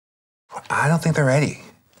I don't think they're ready.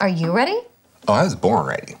 Are you ready? Oh, I was born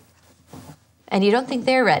ready. And you don't think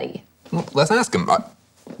they're ready? Well, let's ask them.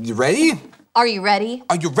 You ready? Are you ready?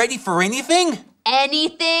 Are you ready for anything?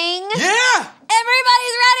 Anything? Yeah!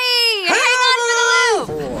 Everybody's ready! Hang on for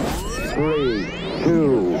the loop! 4, 3,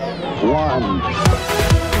 2, 1.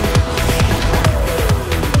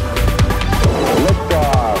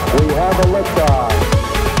 Liftoff. We have a liftoff.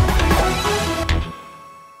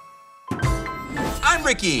 I'm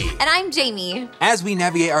Ricky. And I'm Jamie. As we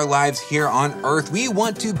navigate our lives here on Earth, we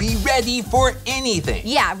want to be ready for anything.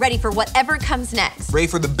 Yeah, ready for whatever comes next. Ready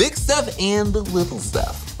for the big stuff and the little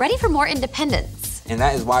stuff. Ready for more independence. And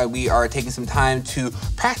that is why we are taking some time to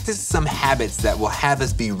practice some habits that will have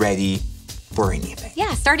us be ready for anything.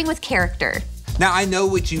 Yeah, starting with character. Now, I know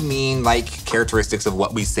what you mean, like characteristics of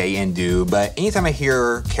what we say and do, but anytime I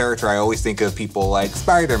hear character, I always think of people like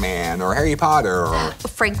Spider-Man or Harry Potter or...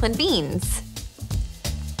 Franklin Beans.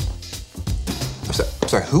 I'm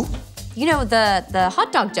sorry, who? You know, the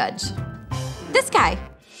hot dog judge. This guy.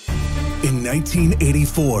 In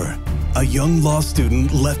 1984, a young law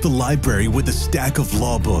student left the library with a stack of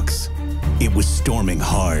law books. It was storming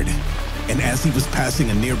hard, and as he was passing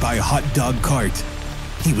a nearby hot dog cart,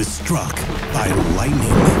 he was struck by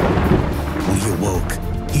lightning. When he awoke,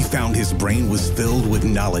 he found his brain was filled with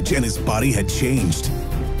knowledge and his body had changed.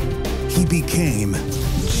 He became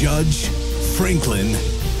Judge Franklin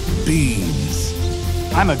Beans.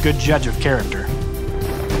 I'm a good judge of character.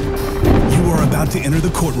 You are about to enter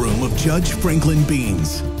the courtroom of Judge Franklin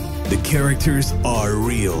Beans. The characters are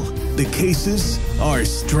real. The cases are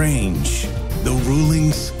strange. The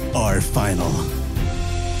rulings are final.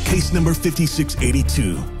 Case number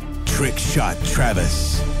 5682, Trick Shot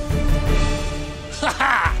Travis.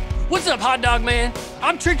 Ha-ha! What's up, hot dog man?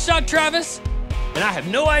 I'm Trick Shot Travis, and I have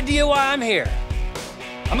no idea why I'm here.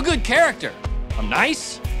 I'm a good character. I'm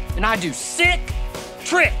nice, and I do sick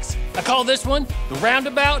tricks. I call this one the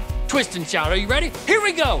roundabout twist and shout. Are you ready? Here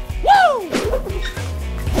we go. Woo!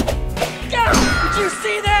 Yeah! Did you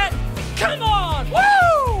see that? Come on!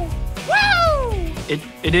 Woo! Woo!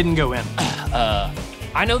 It didn't go in.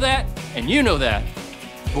 I know that, and you know that.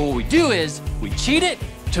 But what we do is we cheat it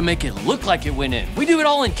to make it look like it went in. We do it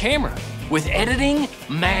all in camera with editing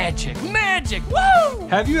magic. Magic! Woo!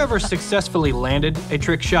 Have you ever successfully landed a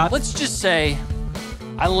trick shot? Let's just say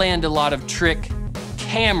I land a lot of trick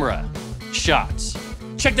camera shots.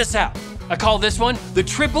 Check this out. I call this one the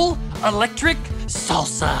triple electric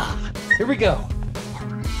salsa. Here we go.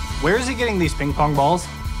 Where is he getting these ping pong balls?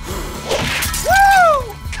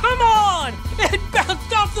 Woo! Come on! It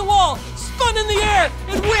bounced off the wall, spun in the air,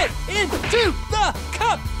 and went into the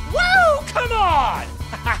cup. Woo! Come on!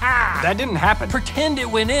 That didn't happen. Pretend it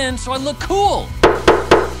went in so I look cool.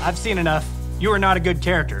 I've seen enough. You are not a good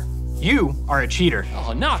character. You are a cheater.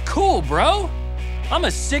 Oh, not cool, bro. I'm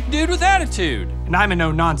a sick dude with attitude. And I'm a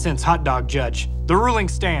no-nonsense hot dog judge. The ruling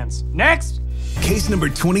stands. Next! Case number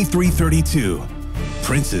 2332,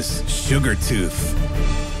 Princess Sugartooth.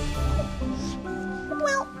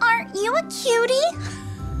 Well, aren't you a cutie?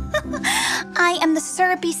 I am the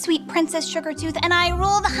syrupy sweet Princess Sugartooth, and I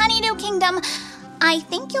rule the Honeydew Kingdom. I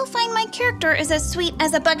think you'll find my character is as sweet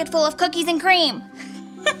as a bucket full of cookies and cream.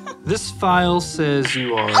 This file says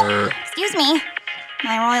you are... Oh, excuse me.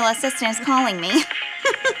 My royal assistant is calling me.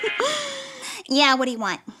 Yeah, what do you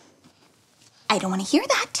want? I don't want to hear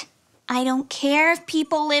that. I don't care if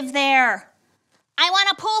people live there. I want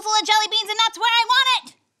a pool full of jelly beans, and that's where I want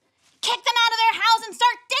it. Kick them out of their house and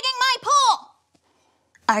start digging my pool.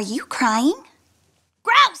 Are you crying?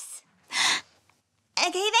 Gross.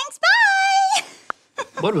 Okay, thanks, bye.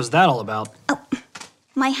 What was that all about? Oh,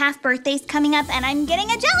 my half-birthday's coming up, and I'm getting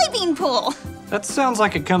a jelly bean pool. That sounds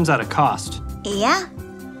like it comes at a cost. Yeah,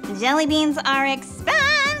 jelly beans are expensive.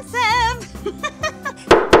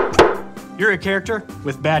 You're a character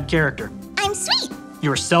with bad character. I'm sweet,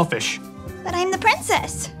 You're selfish. but I'm the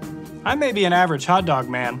princess. I may be an average hot dog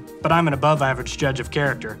man, but I'm an above-average judge of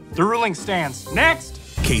character. The ruling stands. Next!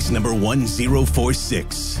 Case number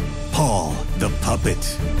 1046, Paul the Puppet.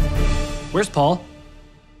 Where's Paul?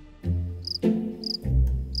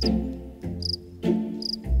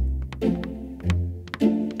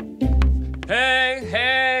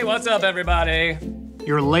 Hey, what's up, everybody?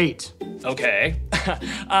 You're late. Okay.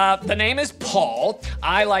 The name is Paul.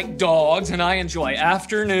 I like dogs, and I enjoy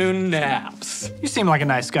afternoon naps. You seem like a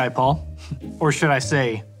nice guy, Paul. Or should I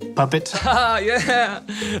say, puppet? Yeah,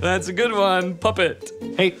 that's a good one, puppet.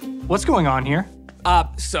 Hey, what's going on here?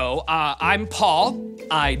 I'm Paul.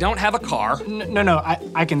 I don't have a car. No,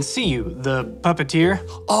 I can see you, the puppeteer.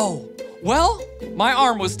 Oh, well, my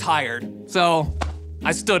arm was tired, so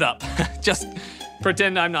I stood up. Just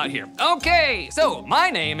pretend I'm not here. Okay, so my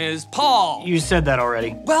name is Paul. You said that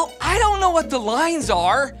already. Well, I don't know what the lines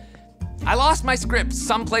are. I lost my script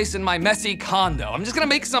someplace in my messy condo. I'm just gonna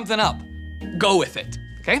make something up. Go with it,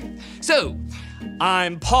 okay? So,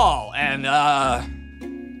 I'm Paul, and I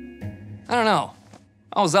don't know.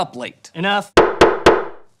 I was up late. Enough.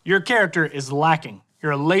 Your character is lacking.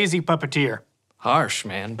 You're a lazy puppeteer. Harsh,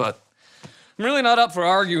 man, but I'm really not up for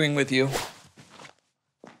arguing with you.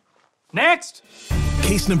 Next!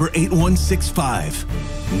 Case number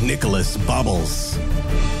 8165, Nicholas Bobbles.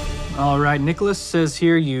 All right, Nicholas says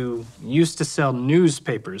here you used to sell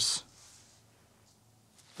newspapers.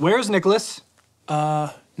 Where's Nicholas?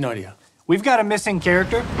 No idea. We've got a missing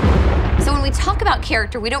character. So when we talk about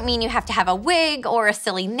character, we don't mean you have to have a wig or a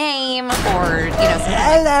silly name or, something.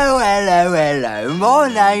 Hello.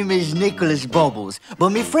 My name is Nicholas Bobbles, but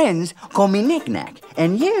me friends call me Knick-Knack.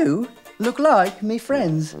 And you look like me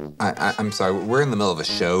friends. I'm sorry, we're in the middle of a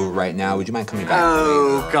show right now. Would you mind coming back?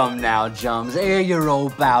 Oh, come now, chums. Hear your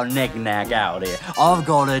old pal Knick-Knack out here. I've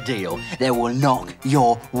got a deal that will knock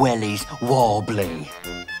your wellies wobbly.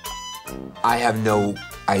 I have no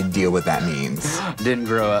idea what that means. Didn't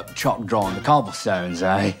grow up chalk drawing the cobblestones,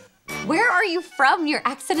 eh? Where are you from? Your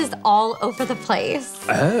accent is all over the place.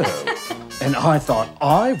 Oh, and I thought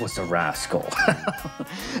I was a rascal.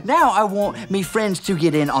 Now I want me friends to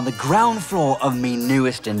get in on the ground floor of me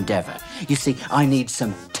newest endeavor. You see, I need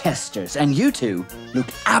some testers, and you two look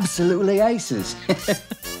absolutely aces.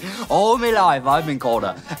 All my life, I've been called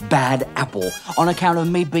a bad apple on account of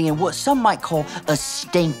me being what some might call a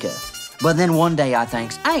stinker. But then one day I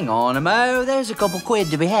thinks, hang on, Mo, there's a couple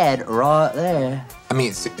quid to be had right there. I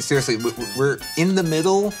mean, seriously, we're in the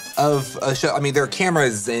middle of a show. I mean, there are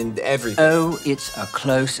cameras and everything. Oh, it's a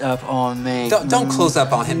close-up on me. Don't close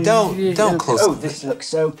up on him. Don't close up. Oh, this looks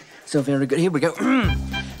so very good. Here we go.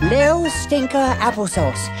 Little stinker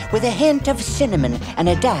applesauce with a hint of cinnamon and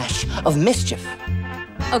a dash of mischief.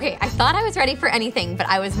 Okay, I thought I was ready for anything, but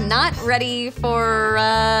I was not ready for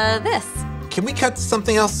this. Can we cut to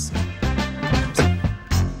something else?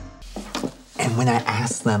 And when I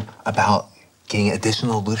asked them about getting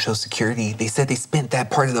additional Lucio security, they said they spent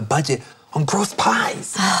that part of the budget on gross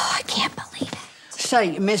pies. Oh, I can't believe it.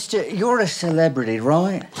 Say, mister, you're a celebrity,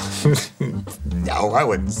 right? No, I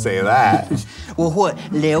wouldn't say that. Well, what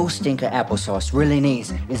Lil Stinker Applesauce really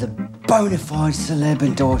needs is a bona fide celeb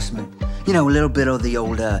endorsement. You know, a little bit of the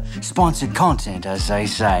old sponsored content, as they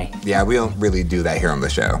say. Yeah, we don't really do that here on the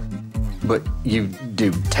show. But you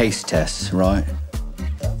do taste tests, right?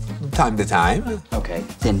 Time to time. Okay,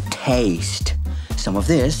 then taste some of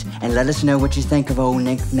this and let us know what you think of old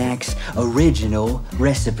Knick-Knack's original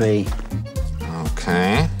recipe.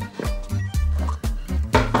 Okay.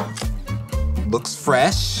 Looks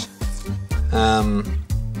fresh. And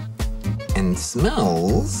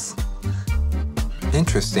smells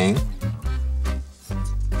interesting.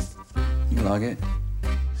 You like it?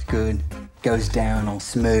 It's good. Goes down all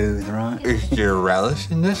smooth, right? Is there relish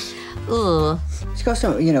in this? Ooh. It's got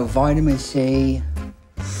some, vitamin C.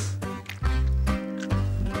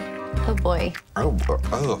 Oh boy.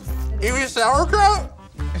 Oh. Even sauerkraut?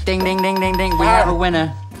 Ding, ding, ding, ding, ding. We have a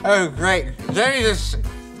winner. Oh, great. Jenny, the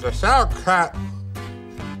sauerkraut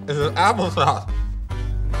is an applesauce.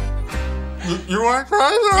 You want to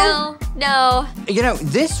try some? No.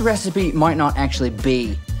 This recipe might not actually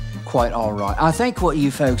be quite all right. I think what you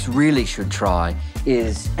folks really should try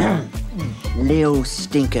is Lil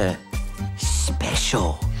Stinker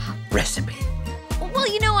special recipe. Well,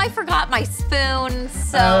 I forgot my spoon,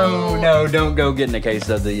 so... Oh, no, don't go getting a case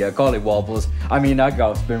of the collywobbles. I mean, I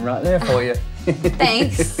got a spoon right there for you.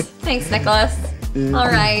 Thanks, Nicholas. All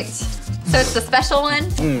right. So it's the special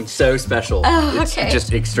one? So special. Oh, okay. It's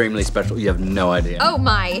just extremely special. You have no idea. Oh,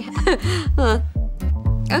 my.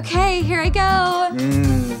 Okay, here I go.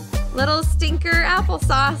 Little Stinker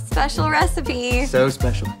applesauce special recipe. So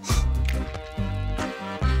special.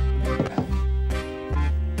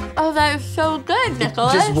 Oh, that is so good,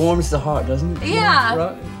 Nicholas. Just warms the heart, doesn't it? Yeah.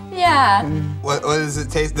 Right? Yeah. What does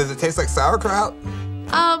it taste? Does it taste like sauerkraut?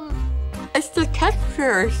 It's the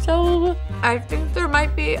texture. So I think there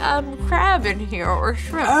might be crab in here or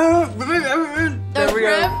shrimp. There we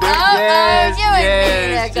go. Yes,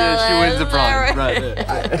 she wins the prize right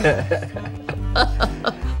there.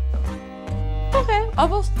 Okay,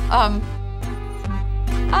 almost.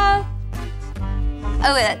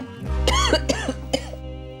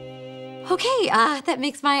 Okay, that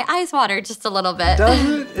makes my eyes water just a little bit. Does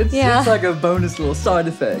it? It's Yeah. like a bonus little side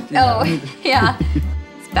effect. Oh, yeah.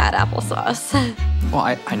 It's bad applesauce.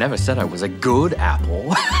 Well, I never said I was a good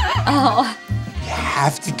apple. Oh. You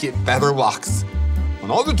have to get better locks.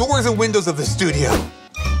 on all the doors and windows of the studio.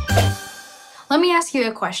 Let me ask you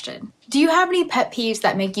a question. Do you have any pet peeves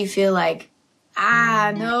that make you feel like,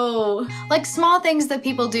 no? Like small things that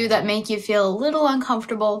people do that make you feel a little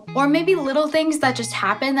uncomfortable, or maybe little things that just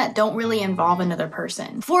happen that don't really involve another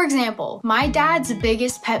person. For example, my dad's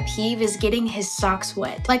biggest pet peeve is getting his socks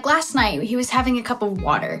wet. Like last night, he was having a cup of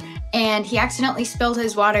water and he accidentally spilled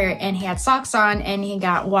his water and he had socks on and he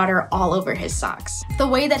got water all over his socks. The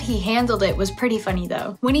way that he handled it was pretty funny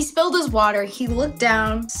though. When he spilled his water, he looked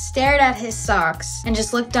down, stared at his socks, and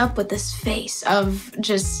just looked up with this face of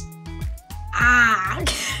just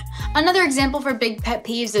Another example for big pet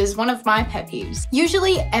peeves is one of my pet peeves.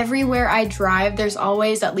 Usually everywhere I drive, there's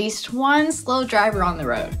always at least one slow driver on the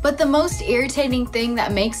road. But the most irritating thing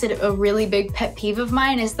that makes it a really big pet peeve of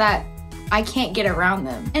mine is that I can't get around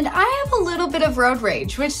them. And I have a little bit of road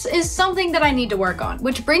rage, which is something that I need to work on,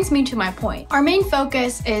 which brings me to my point. Our main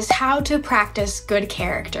focus is how to practice good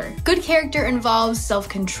character. Good character involves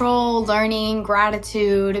self-control, learning,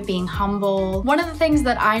 gratitude, being humble. One of the things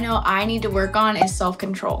that I know I need to work on is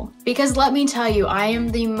self-control. Because let me tell you, I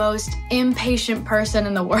am the most impatient person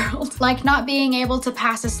in the world. Like not being able to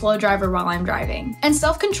pass a slow driver while I'm driving. And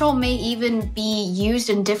self-control may even be used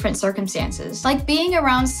in different circumstances. Like being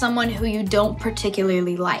around someone who you don't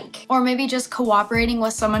particularly like, or maybe just cooperating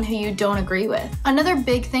with someone who you don't agree with. Another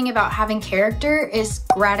big thing about having character is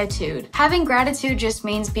gratitude. Having gratitude just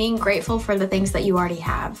means being grateful for the things that you already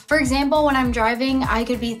have. For example, when I'm driving, I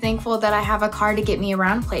could be thankful that I have a car to get me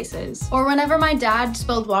around places. Or whenever my dad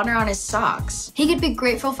spilled water on his socks, he could be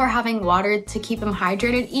grateful for having water to keep him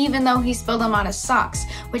hydrated even though he spilled them on his socks,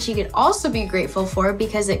 which he could also be grateful for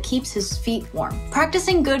because it keeps his feet warm.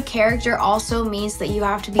 Practicing good character also means that you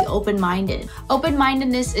have to be open-minded.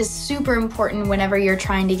 Open-mindedness is super important whenever you're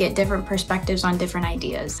trying to get different perspectives on different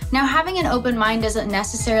ideas. Now, having an open mind doesn't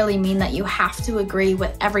necessarily mean that you have to agree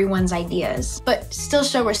with everyone's ideas, but still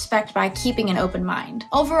show respect by keeping an open mind.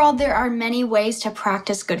 Overall, there are many ways to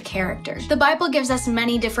practice good character. The Bible gives us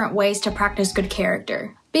many different ways to practice good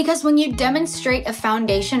character. Because when you demonstrate a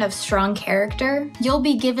foundation of strong character, you'll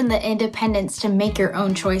be given the independence to make your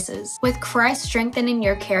own choices. With Christ strengthening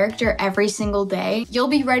your character every single day, you'll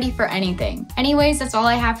be ready for anything. Anyways, that's all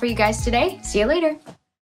I have for you guys today. See you later.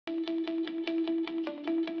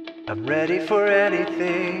 I'm ready for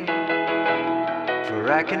anything,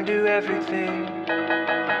 for I can do everything,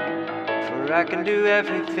 for I can do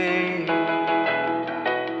everything,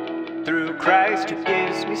 through Christ who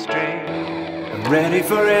gives me strength. I'm ready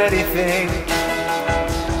for anything,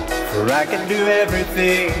 for I can do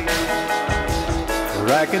everything, for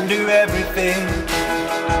I can do everything,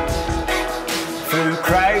 through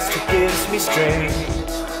Christ who gives me strength.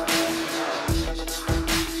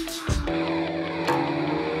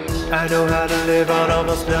 I know how to live on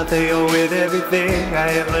almost nothing or with everything. I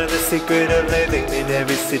have learned the secret of living in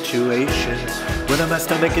every situation, whether my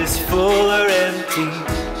stomach is full or empty,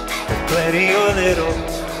 or plenty or little.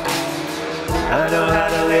 I know how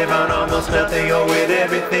to live on almost nothing or with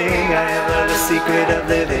everything. I have learned the secret of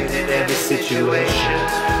living in every situation,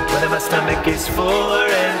 whether my stomach is full or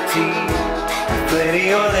empty, or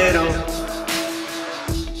plenty or little.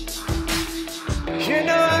 You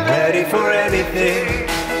know I'm ready for anything,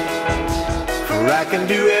 for I can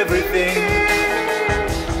do everything,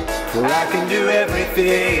 for I can do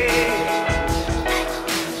everything,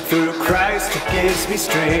 through Christ who gives me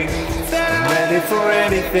strength. I'm ready for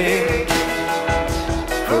anything,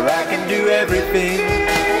 for I can do everything,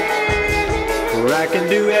 for I can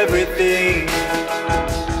do everything,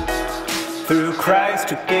 through Christ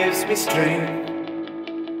who gives me strength.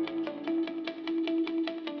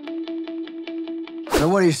 So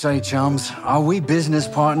what do you say, chums? Are we business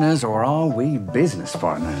partners or are we business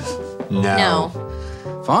partners? No.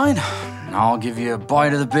 Fine. I'll give you a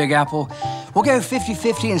bite of the Big Apple. We'll go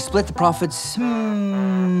 50-50 and split the profits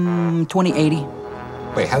 20-80.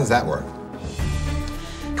 Wait, how does that work?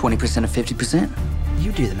 20% of 50%?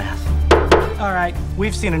 You do the math. All right,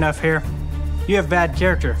 we've seen enough here. You have bad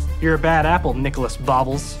character. You're a bad apple, Nicholas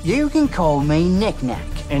Bobbles. You can call me Knick-Knack.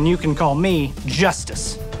 And you can call me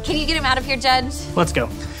Justice. Can you get him out of here, Judge? Let's go.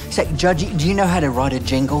 Say, Judge, do you know how to write a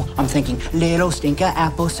jingle? I'm thinking, little stinker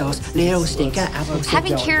applesauce, little stinker applesauce.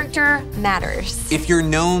 Having character matters. If you're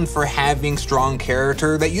known for having strong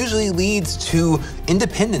character, that usually leads to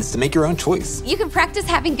independence to make your own choice. You can practice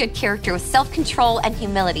having good character with self-control and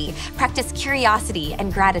humility. Practice curiosity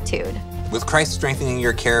and gratitude. With Christ strengthening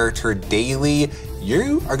your character daily,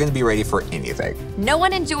 you are going to be ready for anything. No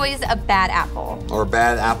one enjoys a bad apple. Or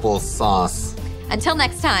bad apple sauce. Until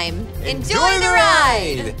next time, enjoy the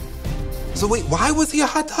ride! So wait, why was he a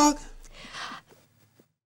hot dog?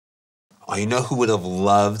 Oh, you know who would have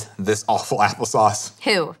loved this awful applesauce?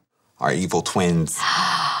 Who? Our evil twins.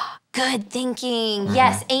 Good thinking.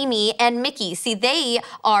 Yes, Amy and Mickey. See, they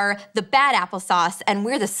are the bad applesauce, and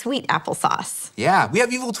we're the sweet applesauce. Yeah, we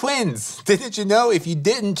have evil twins. Didn't you know? If you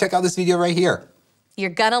didn't, check out this video right here. You're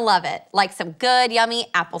gonna love it, like some good, yummy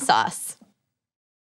applesauce.